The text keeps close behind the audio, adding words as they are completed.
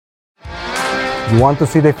You want to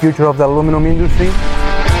see the future of the aluminum industry?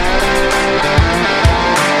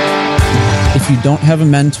 If you don't have a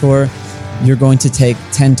mentor, you're going to take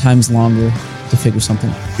 10 times longer to figure something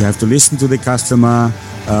out. You have to listen to the customer.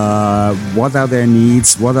 What are their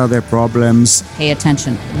needs? What are their problems? Pay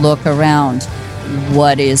attention. Look around.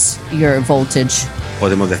 What is your voltage?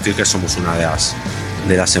 Podemos decir que somos una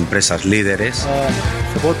de las empresas líderes.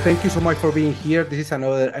 Subodh, thank you so much for being here. This is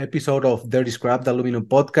another episode of Dirty Scrap, the Aluminum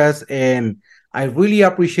Podcast, and I really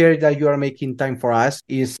appreciate that you are making time for us.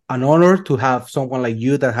 It's an honor to have someone like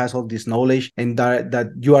you that has all this knowledge and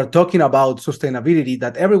that you are talking about sustainability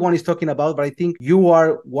that everyone is talking about. But I think you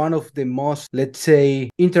are one of the most, let's say,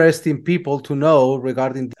 interesting people to know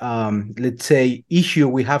regarding, let's say, issue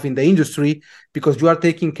we have in the industry, because you are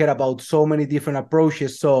taking care about so many different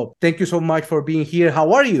approaches. So thank you so much for being here.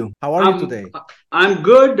 How are you? How are you today? I'm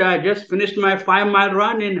good. I just finished my 5-mile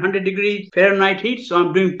run in 100 degrees Fahrenheit heat, so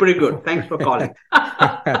I'm doing pretty good. Thanks for calling.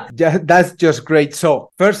 That's just great.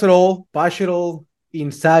 So first of all, bachelor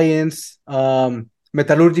in science,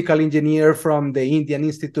 metallurgical engineer from the Indian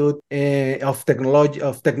Institute of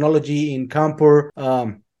Technology in Kanpur,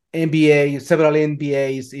 MBA, several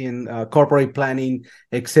MBAs in corporate planning,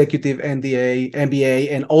 executive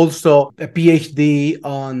MBA, and also a Ph.D.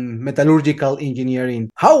 on metallurgical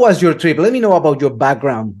engineering. How was your trip? Let me know about your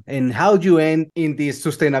background and how you end in this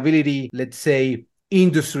sustainability, let's say,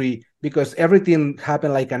 industry, because everything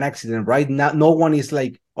happened like an accident, right? No one is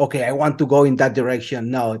like, okay, I want to go in that direction.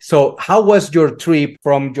 No. So how was your trip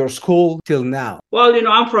from your school till now? Well,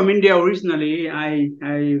 I'm from India originally. I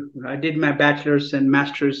did my bachelor's and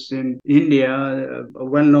master's in India, a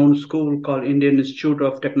well-known school called Indian Institute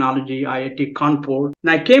of Technology, IIT Kanpur. And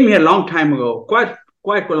I came here a long time ago, quite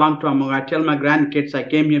a long time ago. I tell my grandkids I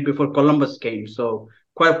came here before Columbus came. So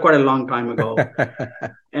quite a long time ago.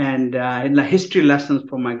 And in the history lessons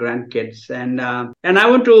for my grandkids. And I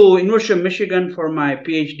went to University of Michigan for my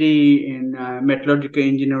PhD in metallurgical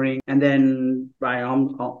engineering. And then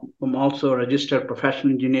I'm also a registered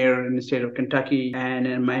professional engineer in the state of Kentucky, and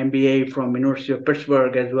in my MBA from University of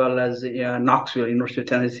Pittsburgh, as well as Knoxville, University of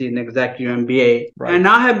Tennessee, an executive MBA. Right. And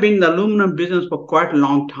I have been in the aluminum business for quite a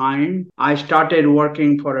long time. I started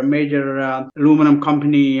working for a major aluminum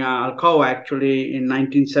company, Alcoa, actually, in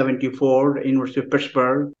 1974, University of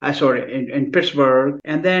Pittsburgh. In Pittsburgh.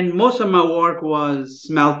 And then most of my work was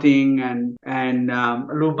smelting and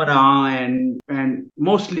alumina and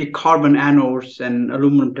mostly carbon anodes and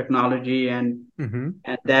aluminum technology. And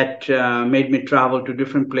that made me travel to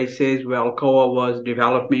different places where Alcoa was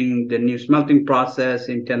developing the new smelting process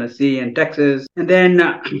in Tennessee and Texas. And then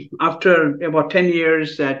after about 10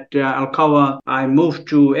 years at Alcoa, I moved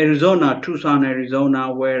to Tucson,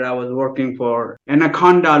 Arizona, where I was working for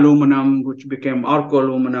Anaconda Aluminum, which became Arco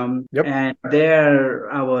Aluminum. Yep. And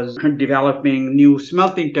there I was developing new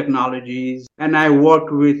smelting technologies. And I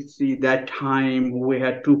worked with, that time, we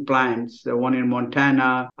had two plants, one in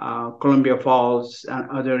Montana, Columbia Falls, and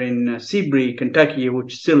other in Seabury, Kentucky,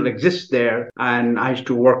 which still exists there. And I used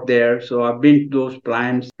to work there. So I've been to those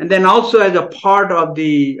plants. And then also as a part of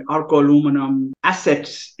the Arco Aluminum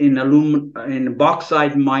assets in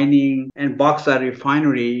bauxite mining and bauxite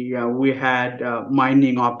refinery, we had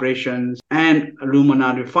mining operations and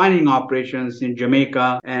alumina refining operations in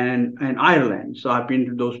Jamaica and Ireland. So I've been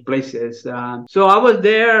to those places. So I was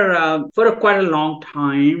there for quite a long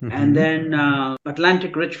time. And then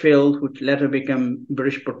Atlantic Richfield, which later became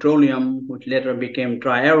British Petroleum, which later became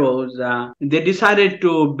Tri-Arrows, they decided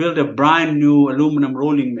to build a brand new aluminum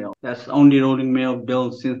rolling mill. That's the only rolling mill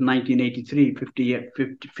built since 1983,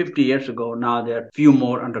 50 years ago. Now there are a few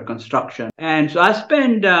more under construction. And so I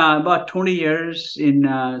spent about 20 years in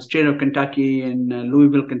state of Kentucky, in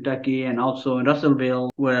Louisville, Kentucky, and also in Russellville,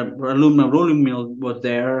 where aluminum rolling mill was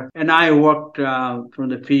there. And I worked from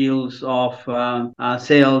the fields of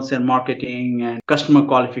sales and marketing and customer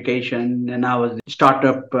qualification. And I was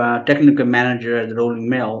startup technical manager at the rolling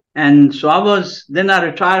mill. And so I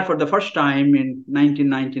retired for the first time in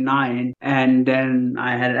 1999. And then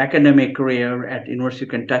I had an academic career at University of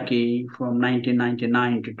Kentucky from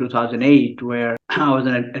 1999 to 2008, where I was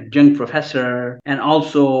an adjunct professor. And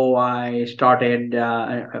also I started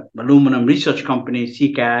an aluminum research company,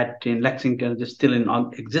 CCAT, in Lexington, just still in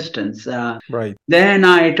existence. Right. Then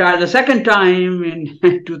I retired the second time in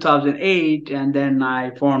 2008. And then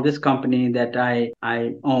I formed this company that I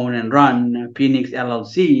own and run, Phoenix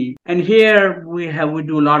LLC. And here we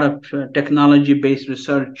do a lot of technology-based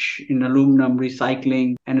research in aluminum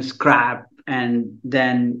recycling and scrap And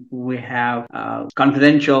then we have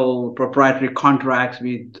confidential proprietary contracts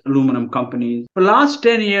with aluminum companies. For the last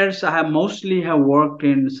 10 years, I have mostly worked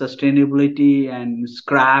in sustainability and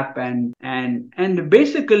scrap and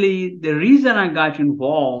basically the reason I got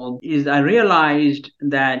involved is I realized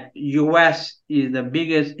that US is the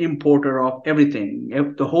biggest importer of everything.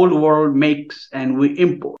 If the whole world makes and we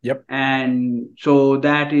import. Yep. And so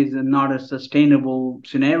that is not a sustainable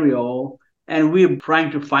scenario. And we're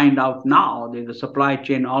trying to find out now that the supply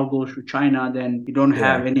chain all goes to China, then you don't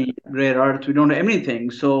have any rare earth, we don't have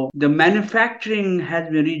anything. So the manufacturing has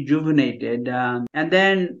been rejuvenated. And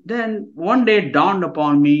then one day it dawned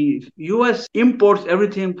upon me, US imports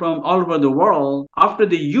everything from all over the world. After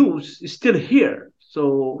the use, it's still here. So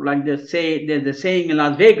like there's the saying in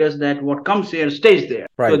Las Vegas that what comes here stays there.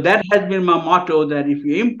 Right. So that has been my motto, that if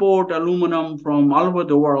you import aluminum from all over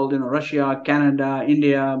the world, Russia, Canada,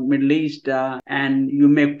 India, Middle East, and you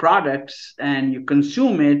make products and you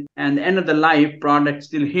consume it, and the end of the life, product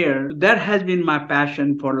still here. That has been my passion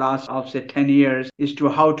for last, I'll say 10 years, is to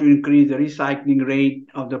how to increase the recycling rate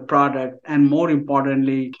of the product, and more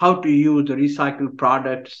importantly, how to use the recycled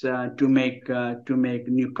products to make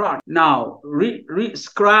new products. Now,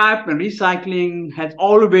 scrap and recycling has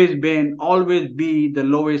always be the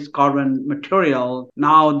lowest carbon material.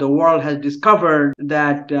 Now the world has discovered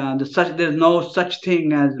that there's no such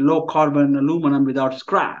thing as low carbon aluminum without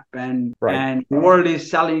scrap, and the world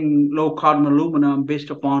is selling low carbon aluminum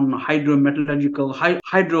based upon hydrometallurgical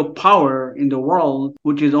hydropower in the world,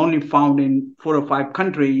 which is only found in 4 or 5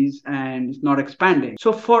 countries and it's not expanding.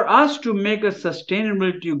 So for us to make a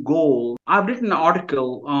sustainability goal, I've written an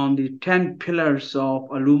article on the 10 pillars of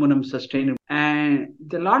aluminum sustainability, and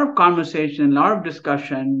there's a lot of conversation, a lot of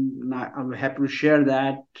discussion, and I'm happy to share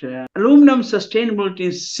that. Aluminum sustainability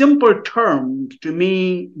in simple terms to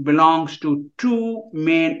me belongs to 2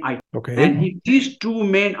 main items. Okay. And if these 2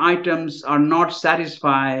 main items are not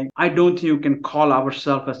satisfied, I don't think you can call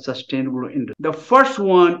ourselves a sustainable industry. The first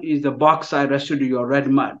one is the bauxite residue or red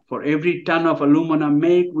mud. For every ton of aluminum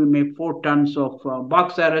we make 4 tons of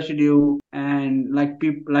bauxite residue. And like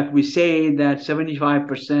we say that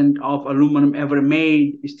 75% of aluminum ever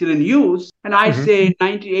made is still in use. And I say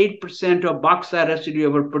 98% of bauxite residue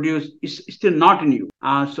ever produced is still not in use.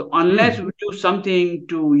 So unless we do something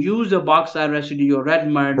to use the bauxite residue or red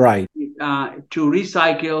mud, to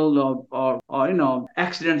recycle or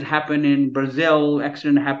accidents happen in Brazil,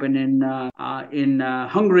 accident happen in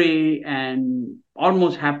Hungary, and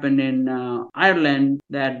almost happened in Ireland,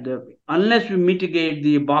 that unless we mitigate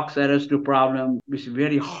the bauxite residue problem, it's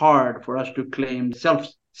very hard for us to claim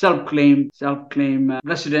self-claim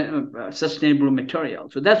sustainable material.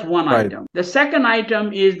 So that's one item. The second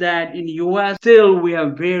item is that in US, still we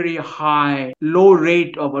have very low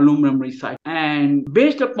rate of aluminum recycling. And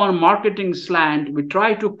based upon marketing slant, we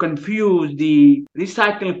try to confuse the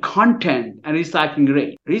recycled content and recycling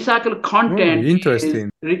rate. Recycled content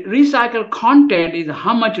recycled content is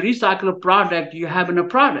how much recycled product you have in a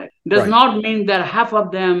product. Does not mean that half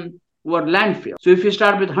of them were landfill. So if you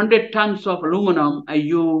start with 100 tons of aluminum,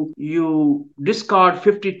 you discard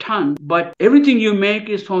 50 tons, but everything you make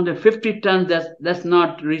is from the 50 tons that's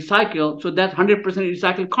not recycled. So that's 100%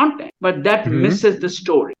 recycled content. But that misses the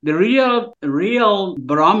story. The real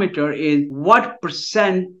barometer is what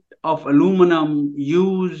percent of aluminum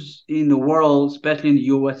used in the world, especially in the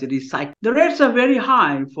US, it is recycled. The rates are very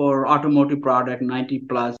high for automotive product, 90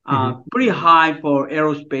 plus, pretty high for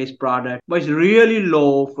aerospace product, but it's really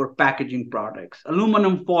low for packaging products.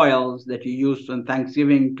 Aluminum foils that you use on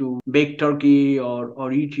Thanksgiving to bake turkey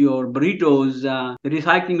or eat your burritos, the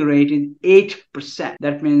recycling rate is 8%.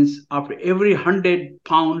 That means after every 100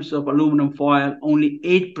 pounds of aluminum foil, only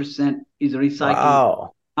 8% is recycled.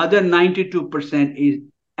 Wow. Other 92% is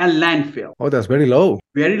a landfill. Oh, that's very low.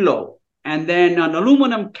 Very low. And then an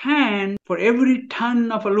aluminum can, for every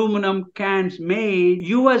ton of aluminum cans made,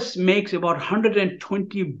 US makes about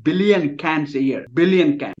 120 billion cans a year.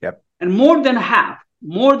 Billion cans. Yep. And more than half,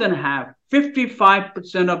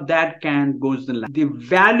 55% of that can goes to land. The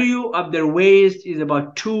value of their waste is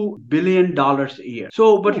about $2 billion a year.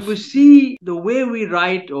 So, but if you see the way we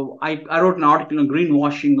write, I wrote an article on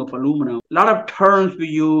greenwashing of aluminum. A lot of terms we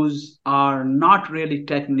use are not really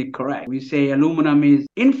technically correct. We say aluminum is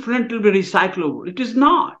infinitely recyclable. It is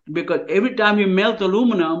not, because every time you melt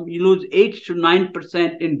aluminum, you lose 8 to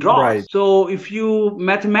 9% in dross. Right. So if you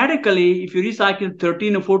recycle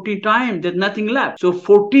 13 or 14 times, there's nothing left. So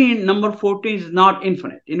number 14 is not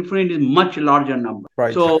infinite. Infinite is much larger number.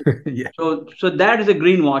 Right. So, Yeah. so that is a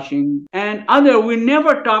greenwashing. And we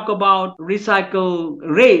never talk about recycle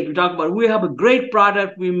rate. We talk about we have a great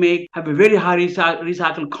product we make, have a very high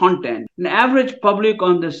recycled content. An average public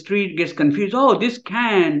on the street gets confused. Oh, this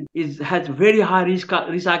can has very high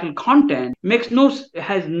recycled content.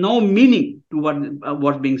 Has no meaning to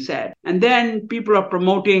what's being said. And then people are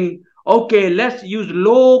promoting, okay, let's use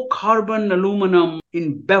low carbon aluminum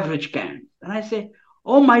in beverage cans. And I say,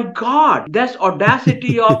 oh my God, that's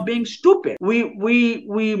audacity of being stupid. We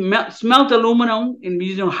smelt aluminum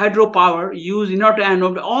using hydropower, use inert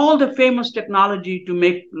anode, all the famous technology to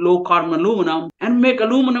make low carbon aluminum, and make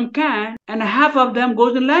aluminum can, and half of them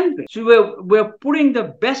goes in landfill. So we're putting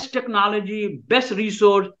the best technology, best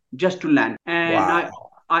resource just to land. And Wow.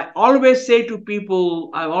 I always say to people,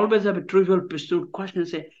 I always have a trivial pursuit question and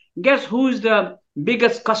say, guess who is the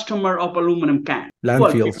biggest customer of aluminum can?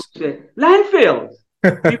 Landfills. Well, landfills.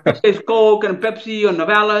 People say Coke and Pepsi or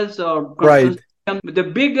Novelis or Right. The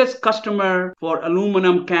biggest customer for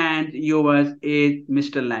aluminum cans in US is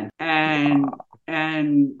Mr. Land.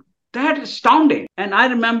 And that's astounding. And I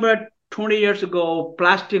remember 20 years ago,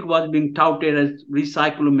 plastic was being touted as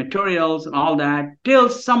recyclable materials and all that, till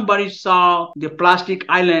somebody saw the plastic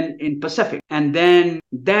island in Pacific. And then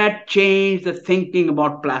that changed the thinking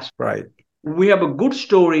about plastic. Right. We have a good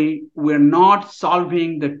story. We're not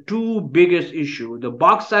solving the two biggest issues, the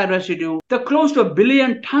bauxite residue, the close to 1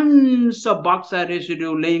 billion tons of bauxite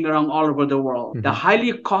residue laying around all over the world, the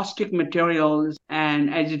highly caustic materials,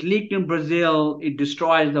 and as it leaked in Brazil, it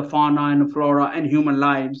destroys the fauna and flora and human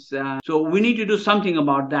lives. So we need to do something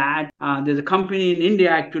about that. There's a company in India,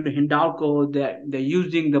 actually, Hindalco, that they're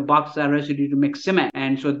using the bauxite residue to make cement.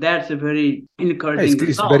 And so that's a very encouraging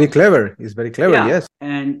It's very clever. It's very clever, yeah. Yes.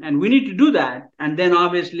 And we need to do that. And then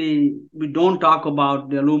obviously we don't talk about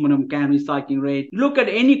the aluminum can recycling rate. Look at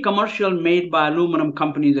any commercial made by aluminum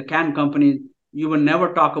companies, the can companies, you will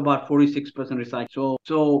never talk about 46% recycling.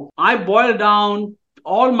 So I boil down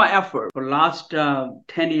all my effort for the last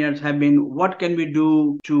 10 years have been, what can we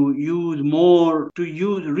do to reuse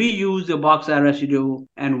the bauxite residue,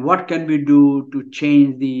 and what can we do to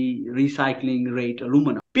change the recycling rate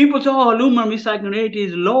aluminum. People say, oh, aluminum recycling rate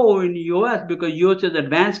is low in the US because US is an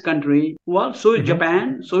advanced country. Well, so is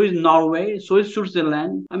Japan, so is Norway, so is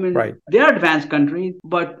Switzerland. I mean, they're advanced countries,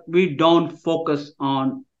 but we don't focus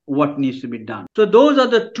on what needs to be done. So those are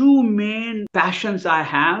the two main passions I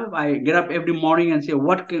have. I get up every morning and say,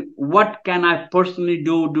 what can I personally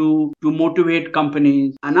do to motivate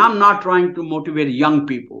companies? And I'm not trying to motivate young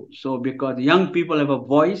people. So because young people have a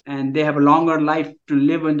voice and they have a longer life to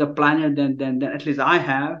live on the planet than at least I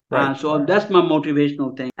have. So that's my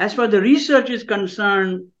motivational thing. As far as the research is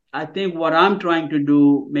concerned, I think what I'm trying to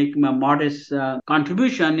do, make my modest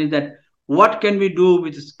contribution, is that what can we do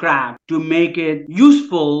with scrap to make it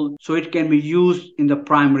useful so it can be used in the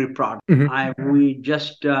primary product? We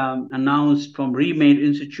just announced from Remade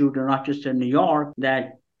Institute in Rochester, New York,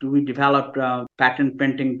 that we developed a patent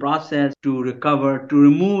pending process to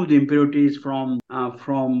remove the impurities from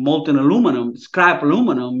molten aluminum, scrap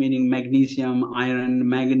aluminum, meaning magnesium, iron,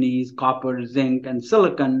 manganese, copper, zinc, and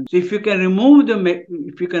silicon. So if you can remove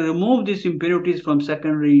these impurities from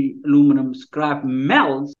secondary aluminum scrap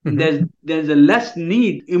melts, there's a less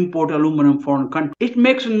need to import aluminum from foreign countries. It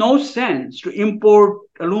makes no sense to import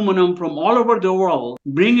aluminum from all over the world,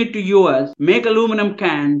 bring it to US, make aluminum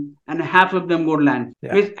can, and half of them go to land.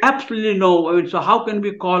 It's absolutely no. So how can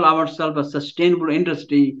we call ourselves a sustainable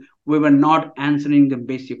industry? We were not answering the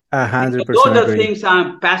basic. 100%. Those are the things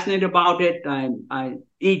I'm passionate about. It. I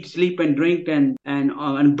eat, sleep, and drink,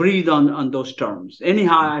 and breathe on those terms.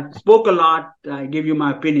 Anyhow, I spoke a lot. I gave you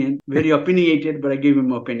my opinion. Very opinionated, but I gave you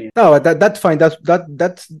my opinion. No, that's fine.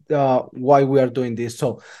 That's why we are doing this.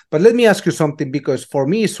 So, but let me ask you something, because for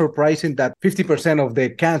me it's surprising that 50% of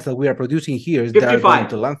the cans that we are producing here is going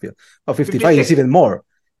to landfill. Or 55 is even more.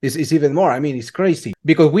 It's even more. I mean, it's crazy,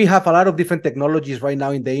 because we have a lot of different technologies right now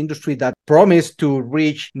in the industry that promise to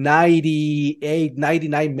reach 98,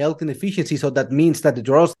 99 melting efficiency. So that means that the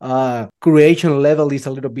dross creation level is a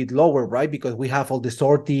little bit lower, right? Because we have all the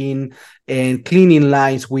sorting and cleaning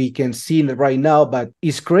lines we can see right now. But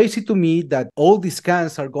it's crazy to me that all these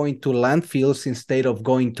cans are going to landfills instead of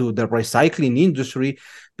going to the recycling industry,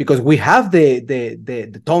 because we have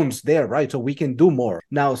the tons there, right? So we can do more.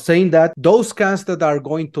 Now, saying that, those cans that are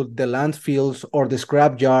going to the landfills or the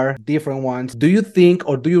scrap jar, different ones, do you think,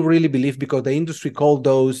 or do you really believe, because the industry called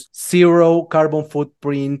those zero carbon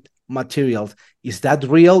footprint materials, Is that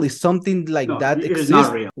real? Is something like No, that it is exist?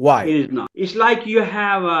 not real. Why? It is not. It's like you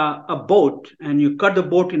have a boat and you cut the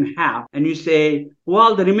boat in half and you say,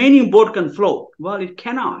 well, the remaining boat can float. Well, it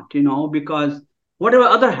cannot, because whatever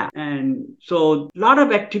other half. And so a lot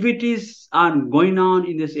of activities are going on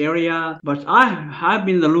in this area. But I have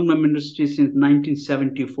been in the aluminum industry since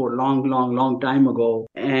 1974, long time ago.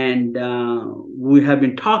 And we have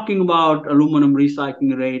been talking about aluminum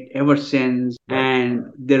recycling rate ever since. Right. And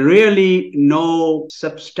there really no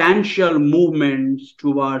substantial movements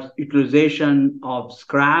towards utilization of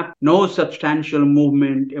scrap, no substantial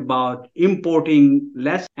movement about importing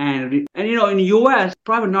less. And in the US,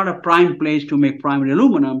 probably not a prime place to make primary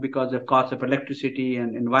aluminum because of cost of electricity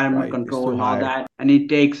and environment control and all that. And it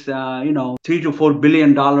takes, $3 to $4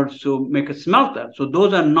 billion to make a smelter. So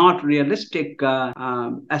those are not realistic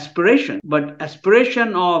aspirations. But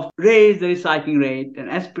aspiration of raise the recycling rate and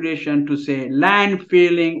aspiration to say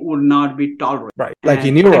landfilling would not be tolerated. Right. Like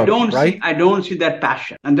in Europe, I don't see that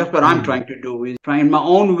passion. And that's what I'm trying to do is try in my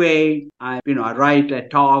own way. I write, I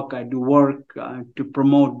talk, I do work to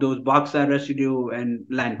promote those bauxite residue and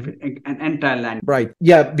landfill and anti-landfill. Right.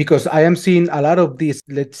 Yeah, because I am seeing a lot of these,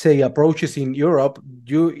 let's say, approaches in Europe.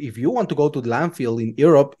 If you want to go to the landfill in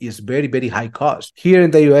Europe, is very, very high cost. Here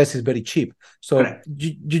in the US is very cheap. So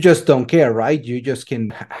you just don't care, right? You just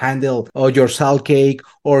can handle your salt cake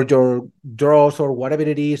or your draws or whatever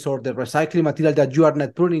it is, or the recycling material that you are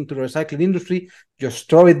not putting into the recycling industry. Just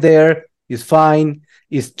throw it there. It's fine.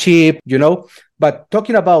 It's cheap, But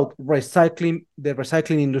talking about the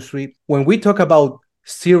recycling industry, when we talk about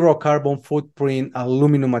zero carbon footprint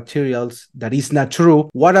aluminum materials, that is not true.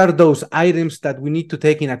 What are those items that we need to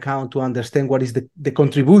take in account to understand what is the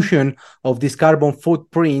contribution of this carbon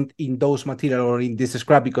footprint in those materials or in this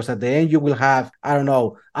scrap? Because at the end you will have,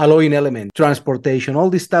 alloying element, transportation, all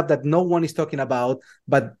this stuff that no one is talking about,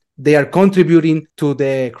 but they are contributing to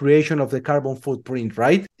the creation of the carbon footprint,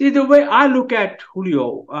 right? See, the way I look at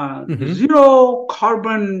Julio, zero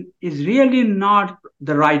carbon is really not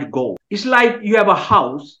the right goal. It's like you have a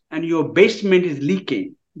house and your basement is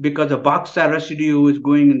leaking because the bauxite residue is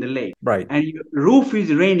going in the lake. Right. And your roof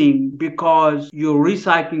is raining because your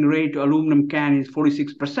recycling rate to aluminum can is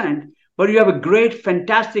 46%. But you have a great,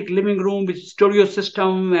 fantastic living room with stereo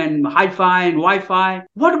system and hi-fi and Wi-Fi.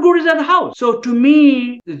 What good is that house? So to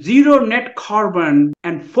me, zero net carbon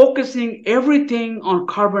and focusing everything on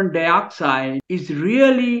carbon dioxide is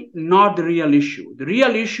really not the real issue. The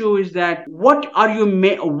real issue is that what are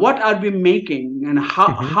we making and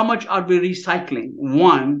how much are we recycling?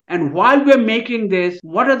 One, and while we're making this,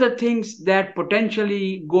 what are the things that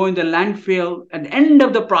potentially go in the landfill at the end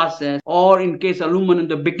of the process, or in case aluminum,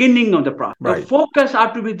 the beginning of the process. Right. The focus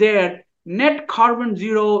ought to be there. Net carbon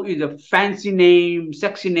zero is a fancy name,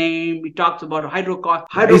 sexy name. It talks about hydrocarbon.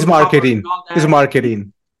 It's marketing. It's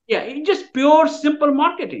marketing. Yeah, it's just pure, simple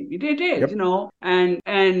marketing. It is,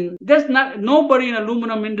 and there's nobody in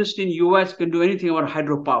aluminum industry in US can do anything about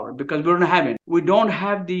hydropower because we don't have it. We don't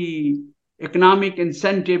have the economic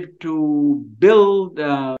incentive to build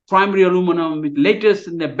primary aluminum with latest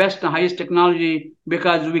and the best and highest technology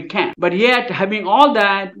because we can't. But yet, having all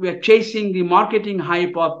that, we are chasing the marketing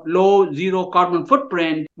hype of low, zero carbon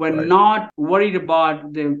footprint. We're not worried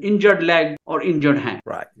about the injured leg or injured hand.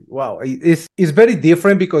 Right. Wow. It's very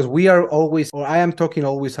different because I am talking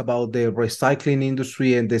always about the recycling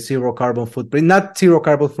industry and the zero carbon footprint, not zero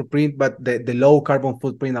carbon footprint, but the low carbon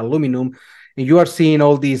footprint aluminum. And you are seeing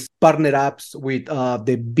all these partner-ups with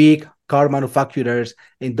the big car manufacturers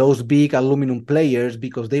and those big aluminum players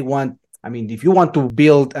because they want, if you want to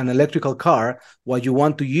build an electrical car, what you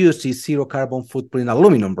want to use is zero carbon footprint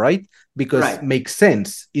aluminum, right? Because it makes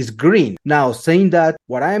sense. It's green. Now, saying that,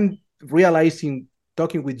 what I'm realizing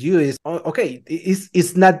talking with you is,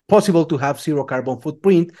 it's not possible to have zero carbon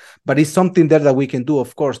footprint, but it's something there that we can do,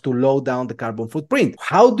 of course, to low down the carbon footprint.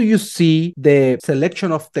 How do you see the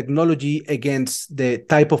selection of technology against the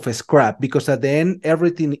type of scrap? Because at the end,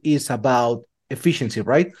 everything is about efficiency,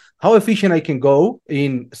 right? How efficient I can go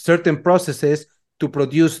in certain processes to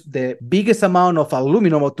produce the biggest amount of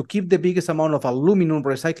aluminum or to keep the biggest amount of aluminum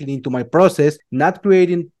recycling into my process, not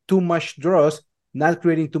creating too much dross, not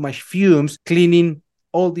creating too much fumes, cleaning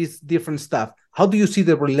all this different stuff. How do you see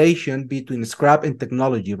the relation between scrap and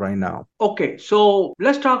technology right now? Okay, so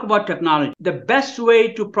let's talk about technology. The best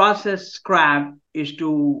way to process scrap is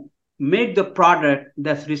to make the product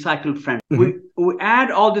that's recycle friendly. We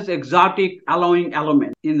add all this exotic alloying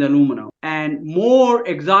element in the aluminum, and more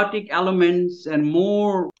exotic elements and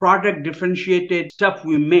more product differentiated stuff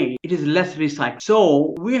we make, it is less recycled.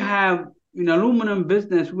 So we have in aluminum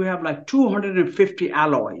business, we have like 250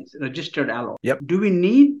 alloys, registered alloys. Yep. Do we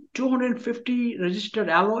need 250 registered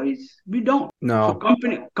alloys? We don't. No.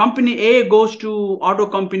 So company A goes to auto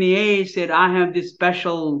company A, said, I have this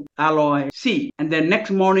special alloy C. And then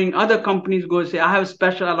next morning, other companies go say, I have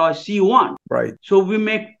special alloy C1. Right. So we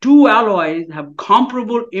make two alloys have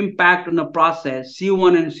comparable impact on the process,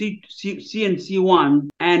 C1 and C and C1.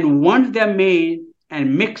 And once they're made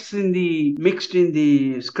and mixed in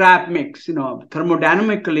the scrap mix,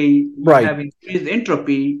 thermodynamically, you have increased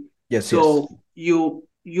entropy. Yes. So you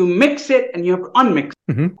mix it and you have to unmix.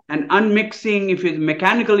 Mm-hmm. And unmixing, if it's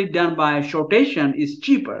mechanically done by sortation, is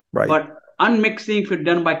cheaper. Right. But unmixing, if it's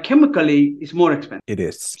done by chemically, is more expensive. It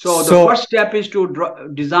is. So the first step is to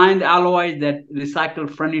design the alloys that recycle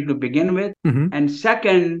friendly to begin with. Mm-hmm. And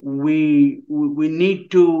second, we need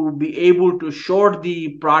to be able to sort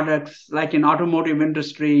the products, like in automotive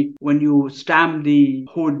industry, when you stamp the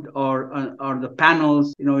hood or the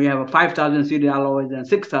panels, you have a 5,000 series alloys and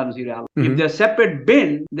 6,000 series alloys. Mm-hmm. If they're separate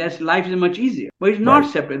bin, that's life is much easier. But it's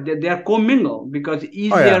not separate. They are commingled because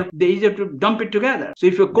they're easier to dump it together. So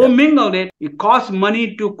if you commingle it costs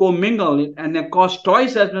money to commingle it, and it costs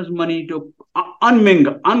twice as much money to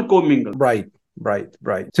uncommingle. Right.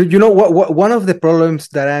 So what one of the problems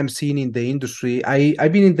that I'm seeing in the industry,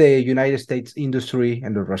 I've been in the United States industry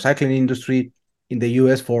and the recycling industry in the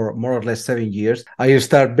US for more or less 7 years. I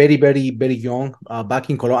started very, very, very young. Back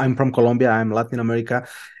in Colombia, I'm from Colombia. I'm Latin America,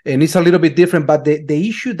 and it's a little bit different. But the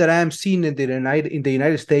issue that I'm seeing in the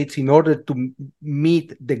United States, in order to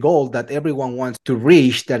meet the goal that everyone wants to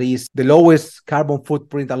reach, that is the lowest carbon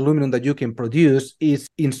footprint aluminum that you can produce, is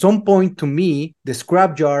in some point, to me, the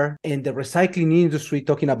scrapyard and the recycling industry,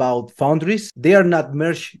 talking about foundries, they are not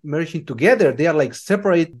merging together. They are like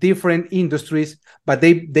separate, different industries, but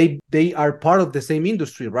they are part of the same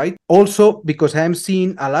industry, right? Also, because I'm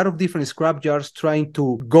seeing a lot of different scrapyards trying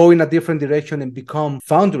to go in a different direction and become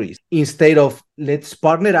foundries, instead of let's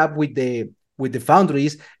partner up with the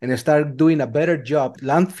foundries and start doing a better job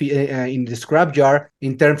in the scrapyard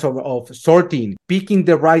in terms of sorting, picking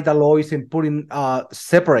the right alloys and putting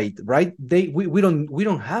separate, right? We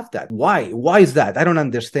don't have that. Why is that? I don't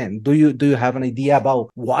understand. Do you have an idea about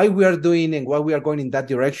why we are doing and why we are going in that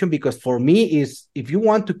direction? Because for me, is if you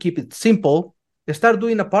want to keep it simple, start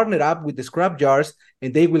doing a partner up with the scrapyards,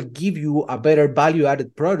 and they will give you a better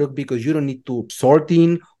value-added product, because you don't need to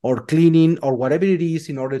sorting or cleaning or whatever it is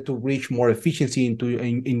in order to reach more efficiency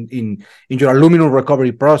in your aluminum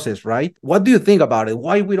recovery process, right? What do you think about it?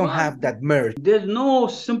 Why we don't have that merge? There's no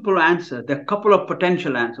simple answer. There are a couple of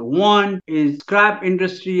potential answers. One is scrap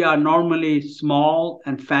industry are normally small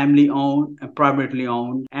and family-owned and privately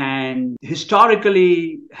owned, and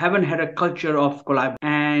historically haven't had a culture of collaboration.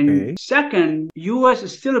 And second, US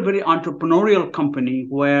is still a very entrepreneurial company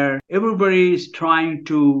where everybody is trying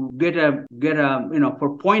to get a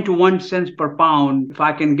for 0.1 cents per pound, if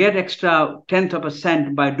I can get extra 1/10 of a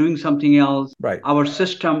cent by doing something else, right, our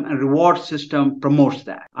system and reward system promotes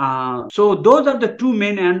that. So those are the two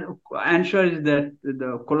main answers, that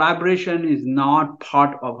the collaboration is not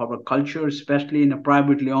part of our culture, especially in a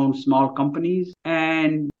privately owned small companies.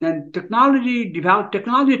 And technology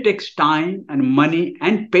takes time and money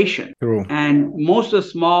and patience. True. And most of the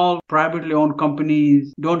small privately owned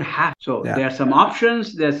companies don't have. So there are some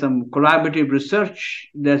options. There's some collaborative research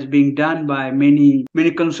that's being done by many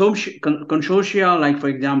consortia, like, for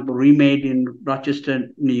example, Remade in Rochester,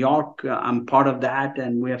 New York. I'm part of that,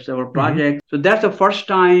 and we have several projects. So that's the first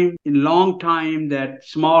time in a long time that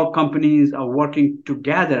small companies are working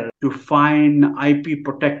together to find IP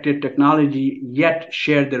protected technology, yet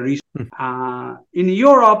share the resources. In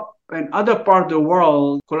Europe and other parts of the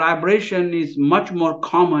world, collaboration is much more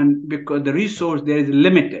common because the resource there is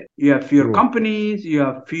limited. You have fewer companies, you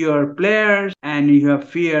have fewer players, and you have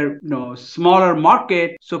smaller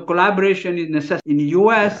market. So collaboration is necessary in the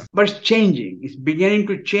US, but it's changing. It's beginning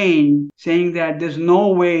to change, saying that there's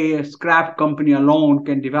no way a scrap company alone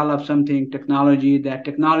can develop technology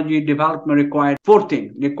development requires 4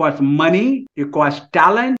 things. It requires money, requires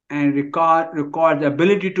talent, and requires the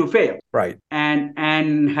ability to fail. Right.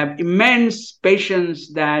 And have immense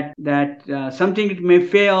patience that something it may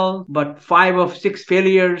fail, but 5 of 6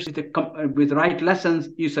 failures with right lessons,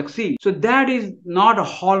 you succeed. So that is not a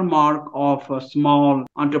hallmark of a small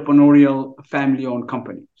entrepreneurial family-owned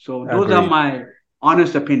company. So those are my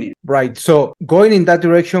honest opinion. Right. So going in that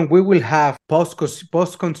direction, we will have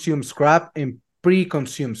post-consume scrap and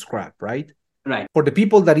pre-consume scrap, right? Right. For the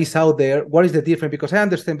people that is out there, what is the difference? Because I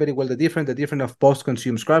understand very well the difference of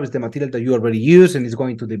post-consume scrap is the material that you already use and is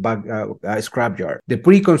going to the scrap yard. The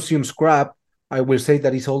pre-consume scrap, I will say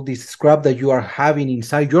that it's all this scrap that you are having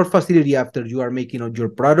inside your facility after you are making your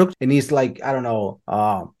product, and it's like, I don't know,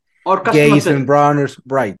 or gays and browners,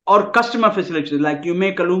 right? Or customer facilities, like you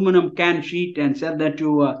make aluminum can sheet and sell that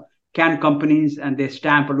to can companies, and they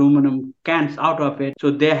stamp aluminum cans out of it, so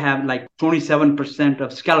they have like 27%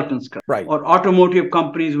 of skeleton scrap. Right. Or automotive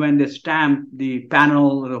companies, when they stamp the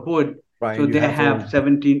panel or the hood, right, so they have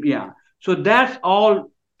 17. Yeah, so that's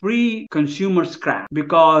all pre-consumer scrap,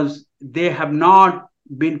 because they have not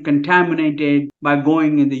been contaminated by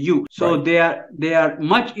going in the use. So right. they are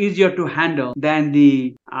much easier to handle than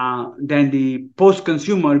the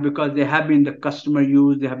post-consumer, because they have been the customer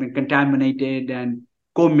use, they have been contaminated and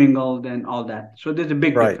commingled and all that. So there's a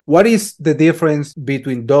big right. Difference. What is the difference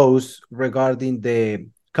between those regarding the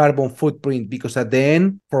carbon footprint? Because at the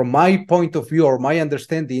end, from my point of view or my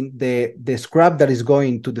understanding, the scrap that is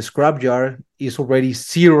going to the scrap jar is already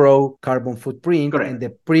zero carbon footprint. Correct. And the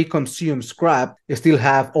pre-consumed scrap still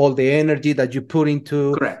have all the energy that you put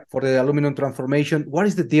into Correct. For the aluminum transformation. What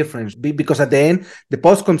is the difference? Because at the end, the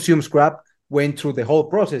post-consumed scrap went through the whole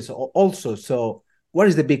process also. So what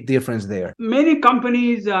is the big difference there? Many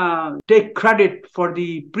companies take credit for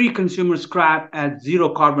the pre-consumer scrap as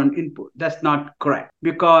zero carbon input. That's not correct,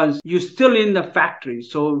 because you're still in the factory.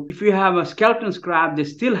 So if you have a skeleton scrap, they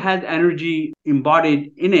still has energy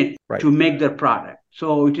embodied in it right. to make their product.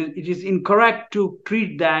 So it is incorrect to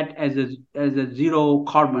treat that as a zero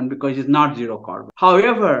carbon, because it's not zero carbon.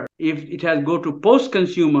 However, if it has go to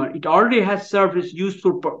post-consumer, it already has served its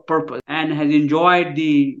useful purpose and has enjoyed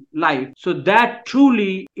the life. So that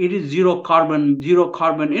truly it is zero carbon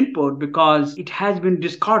input, because it has been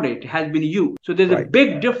discarded, it has been used. So there's right. a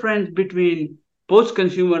big difference between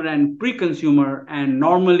post-consumer and pre-consumer, and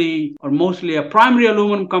normally or mostly primary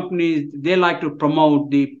aluminum companies, they like to promote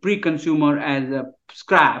the pre-consumer as a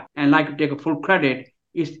scrap and like to take a full credit.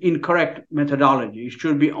 Is incorrect methodology. It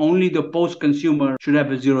should be only the post-consumer should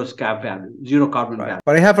have a zero scrap value, zero carbon right. value.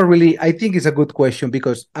 But I think it's a good question,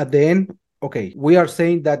 because at the end, okay, we are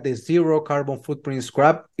saying that the zero carbon footprint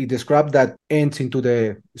scrap is the scrap that ends into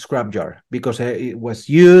the scrap jar because it was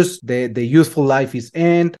used, the useful life is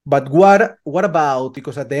end. But what about,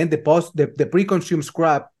 because at the end, the pre-consumed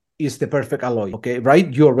scrap is the perfect alloy, okay,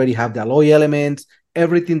 right? You already have the alloy elements,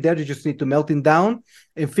 everything there, you just need to melt it down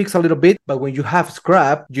and fix a little bit. But when you have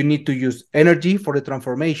scrap, you need to use energy for the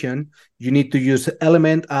transformation, you need to use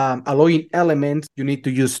alloying elements, you need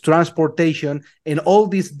to use transportation, and all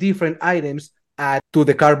these different items add to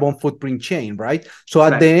the carbon footprint chain, right? So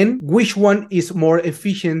at the end, which one is more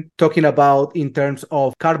efficient, talking about in terms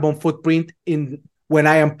of carbon footprint when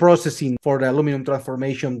I am processing for the aluminum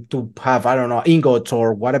transformation to have, I don't know, ingots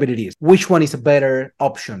or whatever it is? Which one is a better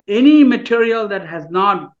option? Any material that has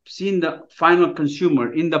not seen the final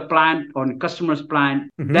consumer in the plant or in customer's plant,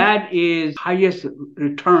 mm-hmm. that is highest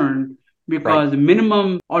return, because right. the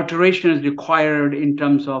minimum alteration is required in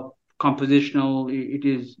terms of compositional. It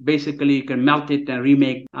is basically you can melt it and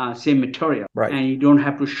remake same material, right. And you don't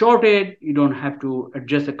have to short it, you don't have to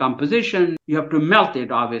adjust the composition, you have to melt it,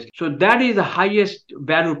 obviously. So that is the highest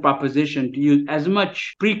value proposition, to use as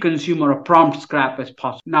much pre-consumer or prompt scrap as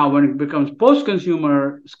possible. Now when it becomes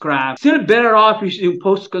post-consumer scrap, still better off using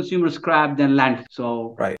post-consumer scrap than landfill.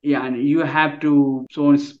 So right. yeah, and you have to, so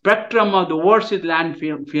in spectrum of the worst is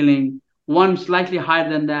landfilling, one slightly higher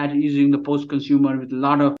than that using the post-consumer with a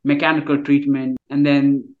lot of mechanical treatment. And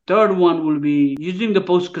then third one will be using the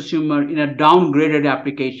post-consumer in a downgraded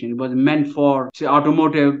application. It was meant for, say,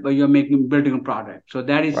 automotive, but you're building a product. So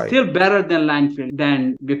that is right. still better than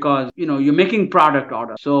landfill, because, you're making product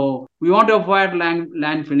out of. So we want to avoid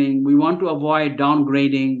landfilling. We want to avoid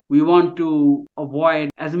downgrading. We want to avoid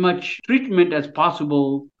as much treatment as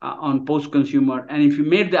possible on post-consumer. And if you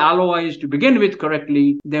made the alloys to begin with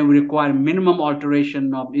correctly, then we require minimum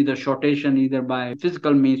alteration of either shortation, either by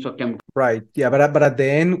physical means or chemical. Right. Yeah. But at the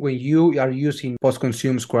end, when you are using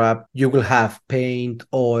post-consumer scrap, you will have paint,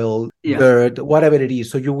 oil, dirt, whatever it is.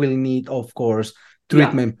 So you will need, of course,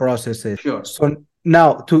 treatment processes. Sure. So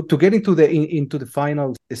now to get into the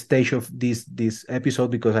final stage of this episode,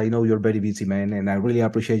 because I know you're very busy, man, and I really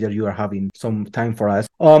appreciate that you are having some time for us.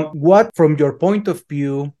 What, from your point of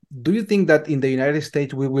view, do you think that in the United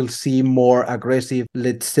States we will see more aggressive,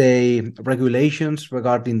 let's say, regulations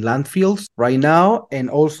regarding landfills right now? And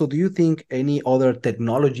also, do you think any other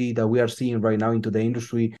technology that we are seeing right now into the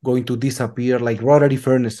industry going to disappear, like rotary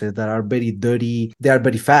furnaces that are very dirty, they are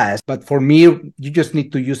very fast, but for me, you just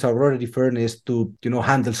need to use a rotary furnace to,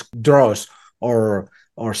 handle draws or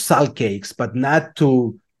salt cakes, but not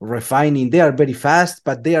to refining, they are very fast,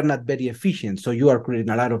 but they are not very efficient. So you are creating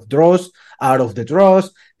a lot of draws out of the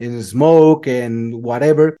draws and smoke and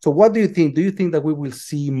whatever. So what do you think? Do you think that we will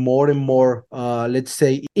see more and more, let's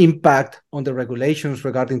say, impact on the regulations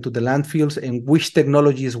regarding to the landfills, and which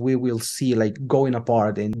technologies we will see like going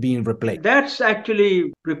apart and being replaced? That's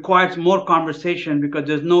actually requires more conversation because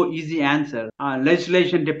there's no easy answer.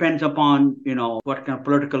 Legislation depends upon, what kind of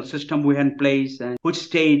political system we have in place and which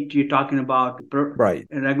state you're talking about. Right.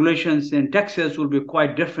 Regulations in Texas will be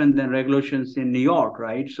quite different than regulations in New York,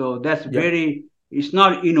 right? So that's it's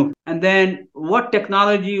not enough. And then what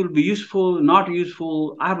technology will be useful, not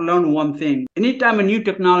useful? I've learned one thing. Anytime a new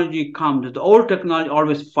technology comes, the old technology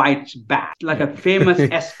always fights back, like a famous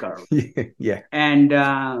S-curve. Yeah. And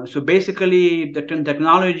so basically the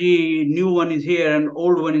technology, new one is here and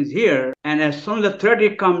old one is here. And as soon as the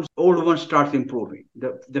threat comes, old one starts improving,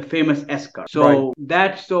 the famous S-curve. So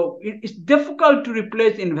it's difficult to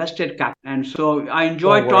replace invested capital. And so I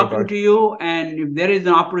enjoy talking to you. And if there is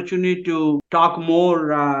an opportunity to talk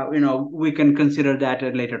more, we can consider that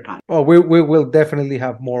at a later time. Oh, we will definitely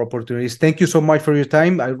have more opportunities. Thank you so much for your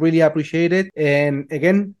time. I really appreciate it. And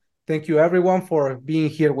again, thank you everyone for being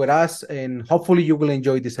here with us. And hopefully you will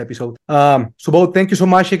enjoy this episode. Subodh, thank you so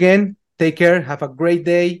much again. Take care. Have a great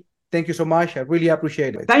day. Thank you so much. I really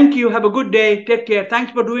appreciate it. Thank you. Have a good day. Take care.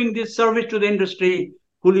 Thanks for doing this service to the industry.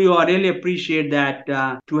 Julio, I really appreciate that,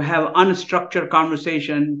 to have unstructured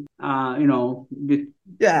conversation, with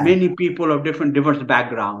many people of diverse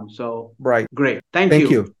backgrounds. So, great. Thank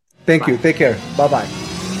you. Thank you. Take care. Bye-bye.